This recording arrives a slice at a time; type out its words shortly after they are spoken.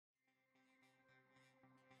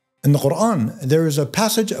In the Quran, there is a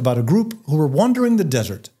passage about a group who were wandering the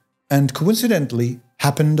desert and coincidentally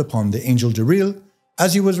happened upon the angel Jibreel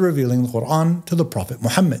as he was revealing the Quran to the Prophet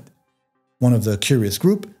Muhammad. One of the curious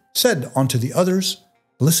group said unto the others,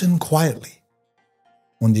 "Listen quietly."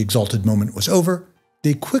 When the exalted moment was over,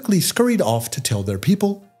 they quickly scurried off to tell their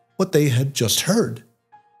people what they had just heard.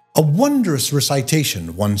 "A wondrous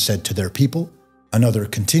recitation," one said to their people. Another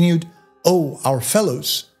continued, "O our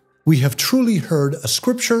fellows, we have truly heard a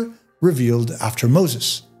scripture revealed after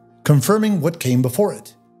Moses, confirming what came before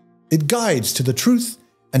it. It guides to the truth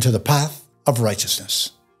and to the path of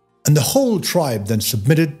righteousness." And the whole tribe then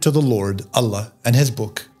submitted to the Lord Allah and His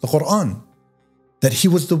book, the Quran, that He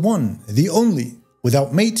was the one, the only,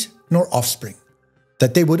 without mate nor offspring,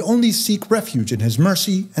 that they would only seek refuge in His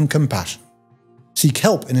mercy and compassion, seek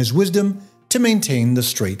help in His wisdom to maintain the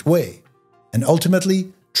straight way, and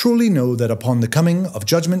ultimately truly know that upon the coming of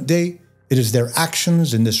Judgment Day, it is their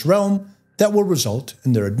actions in this realm that will result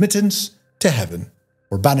in their admittance to heaven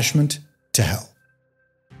or banishment to hell.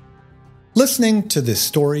 Listening to this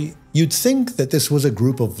story, you'd think that this was a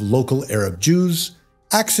group of local Arab Jews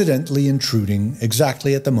accidentally intruding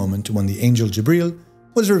exactly at the moment when the angel Jibreel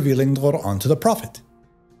was revealing the Quran to the Prophet,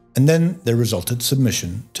 and then there resulted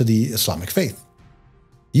submission to the Islamic faith.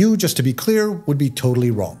 You, just to be clear, would be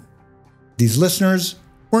totally wrong. These listeners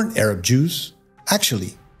weren't Arab Jews.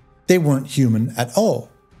 Actually, they weren't human at all.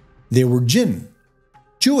 They were Jinn,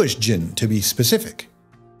 Jewish Jinn to be specific,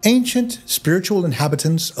 ancient spiritual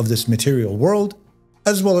inhabitants of this material world,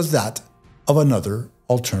 as well as that of another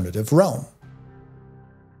alternative realm.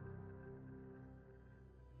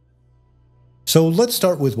 So let's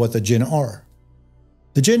start with what the Jinn are.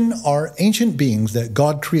 The Jinn are ancient beings that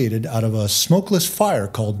God created out of a smokeless fire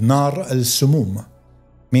called Nar al-Sumum,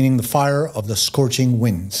 meaning the fire of the scorching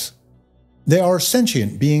winds. They are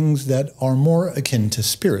sentient beings that are more akin to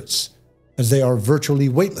spirits, as they are virtually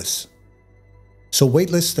weightless. So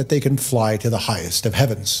weightless that they can fly to the highest of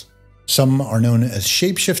heavens. Some are known as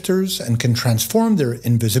shapeshifters and can transform their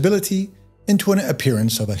invisibility into an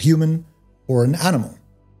appearance of a human or an animal.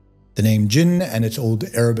 The name Jinn and its old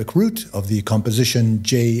Arabic root of the composition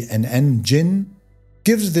J and N, Jinn,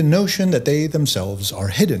 gives the notion that they themselves are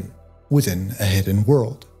hidden within a hidden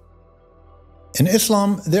world. In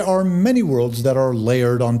Islam, there are many worlds that are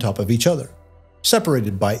layered on top of each other,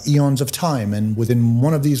 separated by eons of time, and within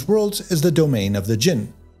one of these worlds is the domain of the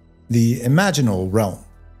Jinn, the imaginal realm,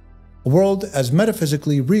 a world as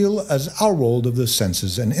metaphysically real as our world of the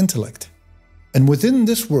senses and intellect. And within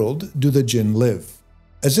this world do the Jinn live,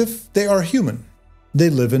 as if they are human. They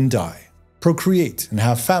live and die, procreate and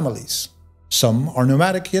have families. Some are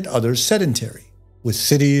nomadic, yet others sedentary, with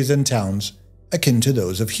cities and towns akin to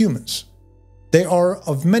those of humans. They are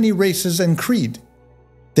of many races and creed.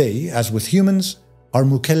 They, as with humans, are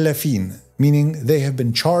mukallafin, meaning they have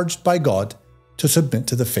been charged by God to submit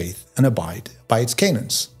to the faith and abide by its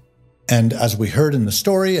canons. And as we heard in the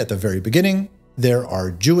story at the very beginning, there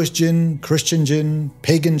are Jewish Jinn, Christian Jinn,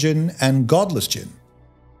 pagan Jinn, and godless Jinn,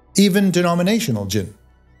 even denominational Jinn.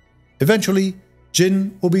 Eventually,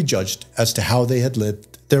 Jinn will be judged as to how they had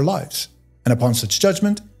lived their lives, and upon such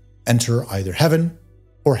judgment, enter either heaven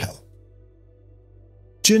or hell.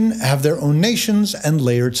 Jinn have their own nations and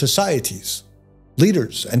layered societies,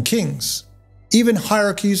 leaders and kings, even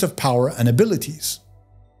hierarchies of power and abilities.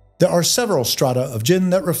 There are several strata of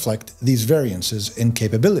Jinn that reflect these variances in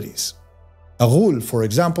capabilities. A ghul, for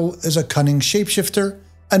example, is a cunning shapeshifter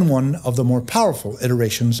and one of the more powerful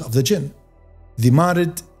iterations of the Jinn. The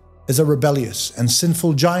Marid is a rebellious and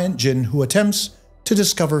sinful giant Jinn who attempts to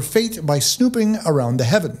discover fate by snooping around the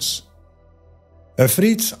heavens.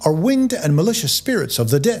 Ifrits are winged and malicious spirits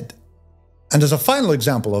of the dead. And as a final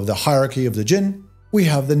example of the hierarchy of the Jinn, we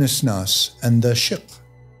have the Nisnas and the Shiq,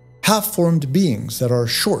 half-formed beings that are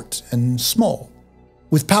short and small,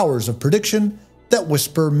 with powers of prediction that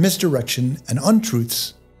whisper misdirection and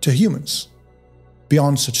untruths to humans.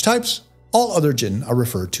 Beyond such types, all other Jinn are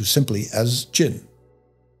referred to simply as Jinn.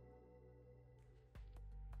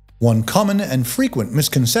 One common and frequent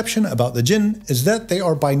misconception about the Jinn is that they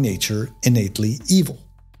are by nature innately evil.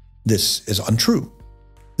 This is untrue.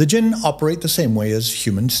 The Jinn operate the same way as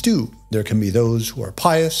humans do. There can be those who are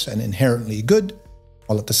pious and inherently good,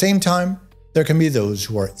 while at the same time, there can be those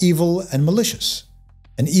who are evil and malicious.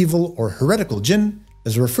 An evil or heretical Jinn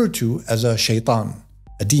is referred to as a shaitan,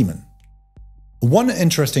 a demon. One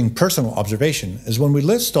interesting personal observation is when we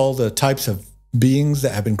list all the types of beings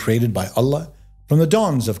that have been created by Allah from the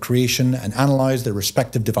dawns of creation and analyze their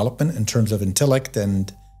respective development in terms of intellect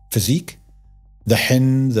and physique, the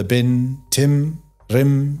Hin, the Bin, Tim,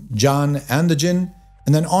 Rim, Jan, and the Jinn,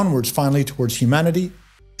 and then onwards finally towards humanity,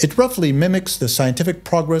 It roughly mimics the scientific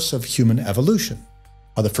progress of human evolution,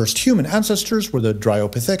 how the first human ancestors were the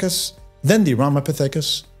Dryopithecus, then the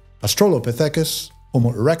Ramapithecus, Australopithecus,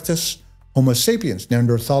 Homo erectus, Homo sapiens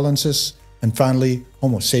neanderthalensis, and finally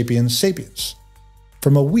Homo sapiens sapiens.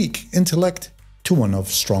 From a weak intellect to one of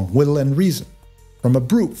strong will and reason, from a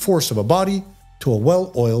brute force of a body to a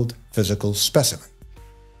well-oiled physical specimen.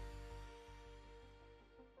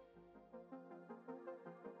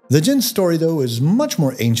 The Jinn story, though, is much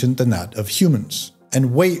more ancient than that of humans,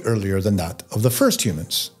 and way earlier than that of the first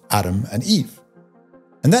humans, Adam and Eve.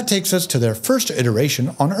 And that takes us to their first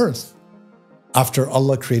iteration on Earth. After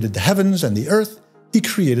Allah created the heavens and the earth, He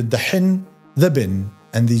created the Jinn, the Bin,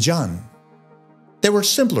 and the Jann. They were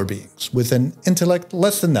simpler beings, with an intellect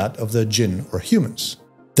less than that of the Jinn or humans.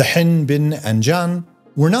 The Jinn, Bin, and Jann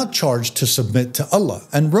were not charged to submit to Allah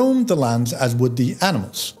and roamed the lands as would the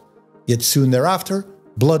animals. Yet soon thereafter,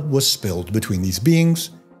 blood was spilled between these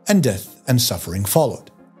beings, and death and suffering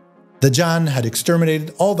followed. The Jann had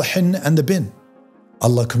exterminated all the Jinn and the Bin.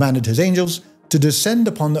 Allah commanded His angels to descend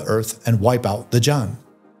upon the earth and wipe out the Jann.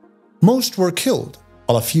 Most were killed,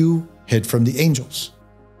 while a few hid from the angels.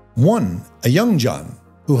 One, a young Jann,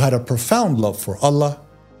 who had a profound love for Allah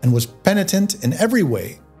and was penitent in every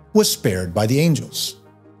way, was spared by the angels.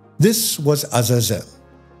 This was Azazel,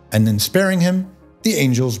 and in sparing him, the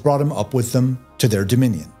angels brought him up with them to their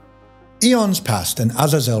dominion. Eons passed and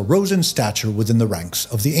Azazel rose in stature within the ranks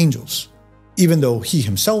of the angels, even though he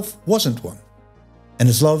himself wasn't one, and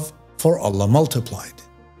his love for Allah multiplied.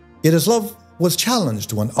 Yet his love was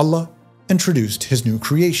challenged when Allah introduced His new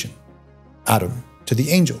creation, Adam, to the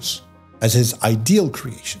angels as His ideal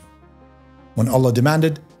creation. When Allah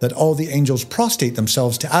demanded that all the angels prostrate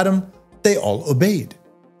themselves to Adam, they all obeyed,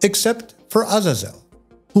 except for Azazel,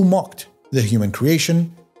 who mocked the human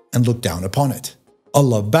creation and looked down upon it.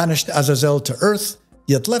 Allah banished Azazel to earth,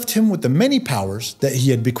 yet left him with the many powers that He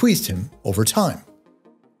had bequeathed him over time.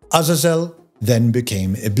 Azazel then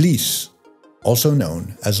became Iblis, also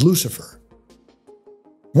known as Lucifer.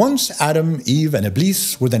 Once Adam, Eve, and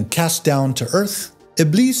Iblis were then cast down to earth,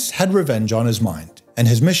 Iblis had revenge on his mind, and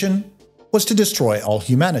his mission was to destroy all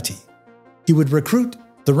humanity. He would recruit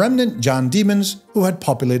the remnant Jann demons who had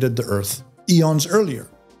populated the earth eons earlier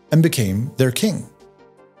and became their king.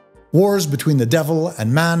 Wars between the devil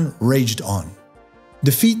and man raged on.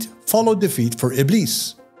 Defeat followed defeat for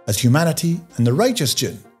Iblis, as humanity and the righteous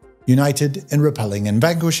Jinn united in repelling and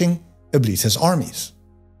vanquishing Iblis's armies.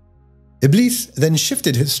 Iblis then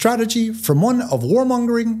shifted his strategy from one of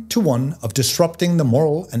warmongering to one of disrupting the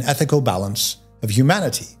moral and ethical balance of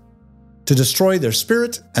humanity, to destroy their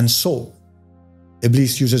spirit and soul.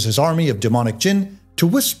 Iblis uses his army of demonic Jinn to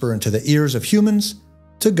whisper into the ears of humans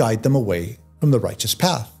to guide them away from the righteous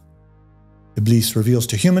path. Iblis reveals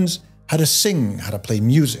to humans how to sing, how to play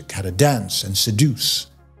music, how to dance and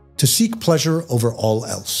seduce, to seek pleasure over all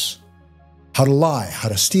else, how to lie, how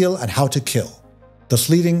to steal, and how to kill, thus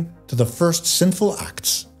leading to the first sinful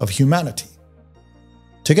acts of humanity.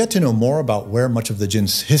 To get to know more about where much of the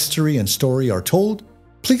Jinn's history and story are told,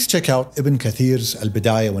 please check out Ibn Kathir's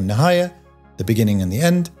Al-Bidayah wa Nihaya, The Beginning and the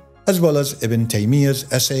End, as well as Ibn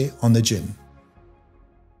Taymiyyah's essay on the Jinn.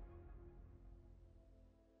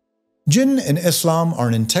 Jinn in Islam are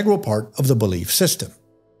an integral part of the belief system.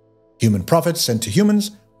 Human prophets sent to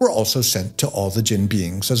humans were also sent to all the Jinn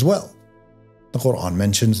beings as well. The Quran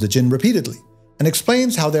mentions the Jinn repeatedly and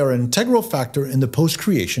explains how they are an integral factor in the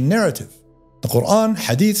post-creation narrative. The Quran,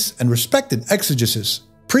 Hadiths, and respected exegesis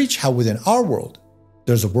preach how within our world,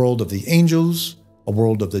 there's a world of the angels, a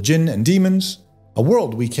world of the Jinn and demons, a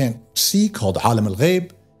world we can't see called Alam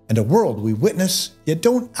al-Ghayb, and a world we witness yet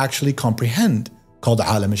don't actually comprehend called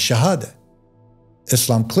Alam al-Shahada.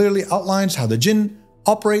 Islam clearly outlines how the Jinn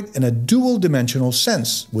operate in a dual-dimensional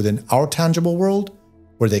sense within our tangible world,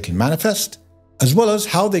 where they can manifest, as well as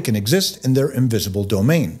how they can exist in their invisible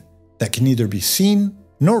domain, that can neither be seen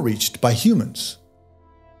nor reached by humans.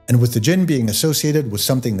 And with the Jinn being associated with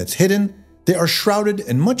something that's hidden, they are shrouded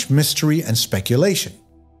in much mystery and speculation.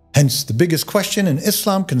 Hence, the biggest question in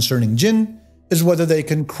Islam concerning Jinn is whether they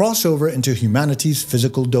can cross over into humanity's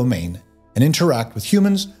physical domain and interact with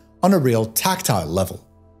humans on a real tactile level.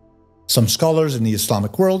 Some scholars in the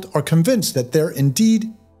Islamic world are convinced that there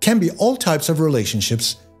indeed can be all types of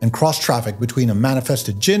relationships and cross-traffic between a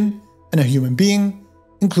manifested Jinn and a human being,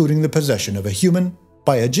 including the possession of a human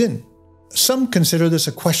by a Jinn. Some consider this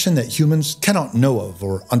a question that humans cannot know of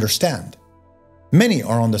or understand. Many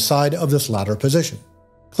are on the side of this latter position,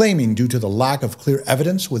 claiming due to the lack of clear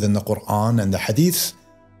evidence within the Quran and the Hadiths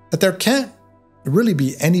that there can't really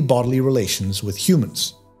be any bodily relations with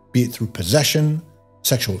humans, be it through possession,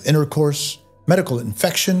 sexual intercourse, medical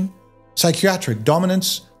infection, psychiatric dominance,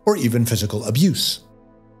 or even physical abuse.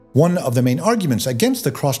 One of the main arguments against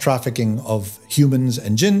the cross-trafficking of humans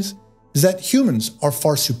and jinns is that humans are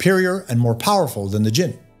far superior and more powerful than the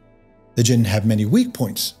jinn. The jinn have many weak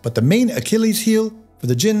points, but the main Achilles heel for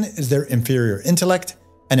the jinn is their inferior intellect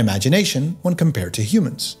and imagination when compared to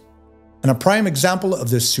humans. And a prime example of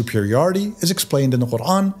this superiority is explained in the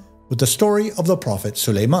Quran with the story of the Prophet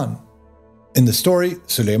Sulaiman. In the story,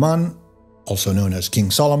 Sulaiman, also known as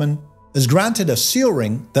King Solomon, is granted a seal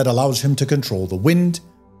ring that allows him to control the wind,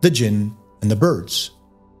 the jinn, and the birds.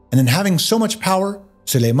 And in having so much power,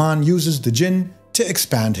 Sulaiman uses the jinn to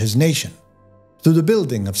expand his nation through the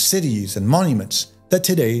building of cities and monuments that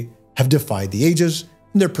today have defied the ages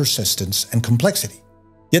in their persistence and complexity.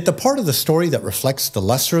 Yet the part of the story that reflects the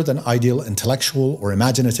lesser than ideal intellectual or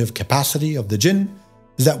imaginative capacity of the jinn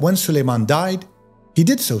is that when Sulaiman died, he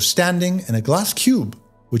did so standing in a glass cube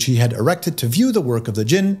which he had erected to view the work of the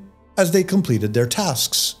jinn as they completed their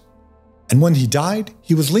tasks. And when he died,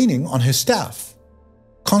 he was leaning on his staff,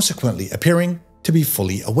 consequently appearing to be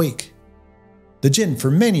fully awake. The jinn for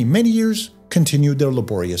many, many years continued their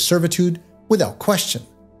laborious servitude without question.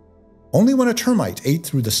 Only when a termite ate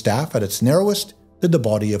through the staff at its narrowest did the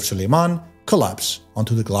body of Sulaiman collapse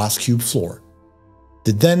onto the glass cube floor.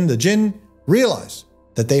 Did then the jinn realize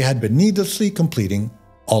that they had been needlessly completing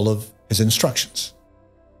all of his instructions.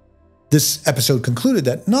 This episode concluded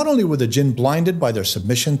that not only were the jinn blinded by their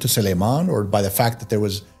submission to Sulaiman or by the fact that there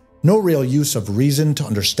was no real use of reason to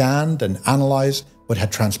understand and analyze what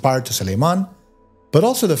had transpired to Sulaiman, but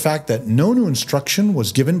also the fact that no new instruction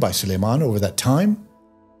was given by Sulaiman over that time,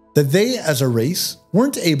 that they as a race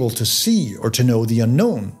weren't able to see or to know the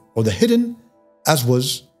unknown or the hidden as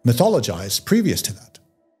was mythologized previous to that.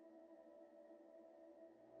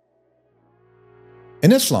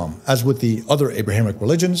 In Islam, as with the other Abrahamic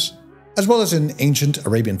religions, as well as in ancient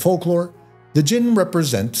Arabian folklore, the jinn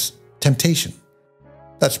represents temptation.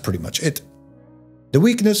 That's pretty much it. The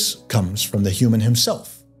weakness comes from the human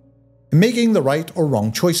himself, in making the right or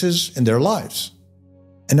wrong choices in their lives,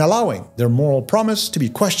 and allowing their moral promise to be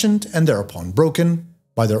questioned and thereupon broken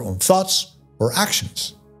by their own thoughts or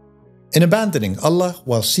actions, in abandoning Allah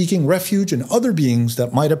while seeking refuge in other beings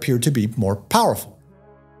that might appear to be more powerful.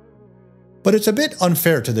 But it's a bit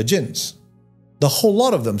unfair to the jinns. The whole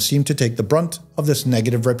lot of them seem to take the brunt of this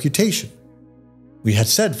negative reputation. We had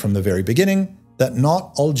said from the very beginning that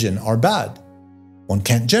not all jinn are bad. One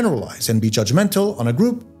can't generalize and be judgmental on a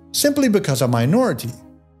group simply because a minority,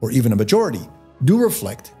 or even a majority, do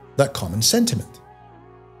reflect that common sentiment.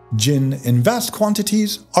 Jinn in vast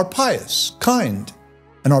quantities are pious, kind,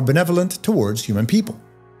 and are benevolent towards human people.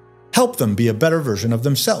 Help them be a better version of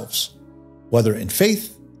themselves, whether in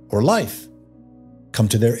faith or life. Come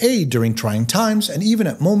to their aid during trying times and even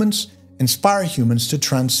at moments inspire humans to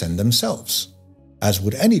transcend themselves, as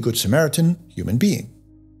would any good Samaritan human being.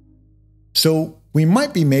 So we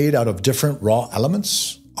might be made out of different raw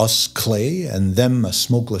elements, us clay and them a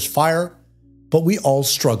smokeless fire, but we all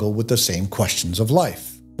struggle with the same questions of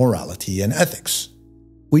life, morality, and ethics.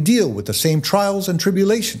 We deal with the same trials and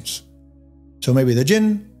tribulations. So maybe the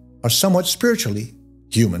jinn are somewhat spiritually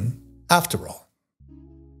human after all.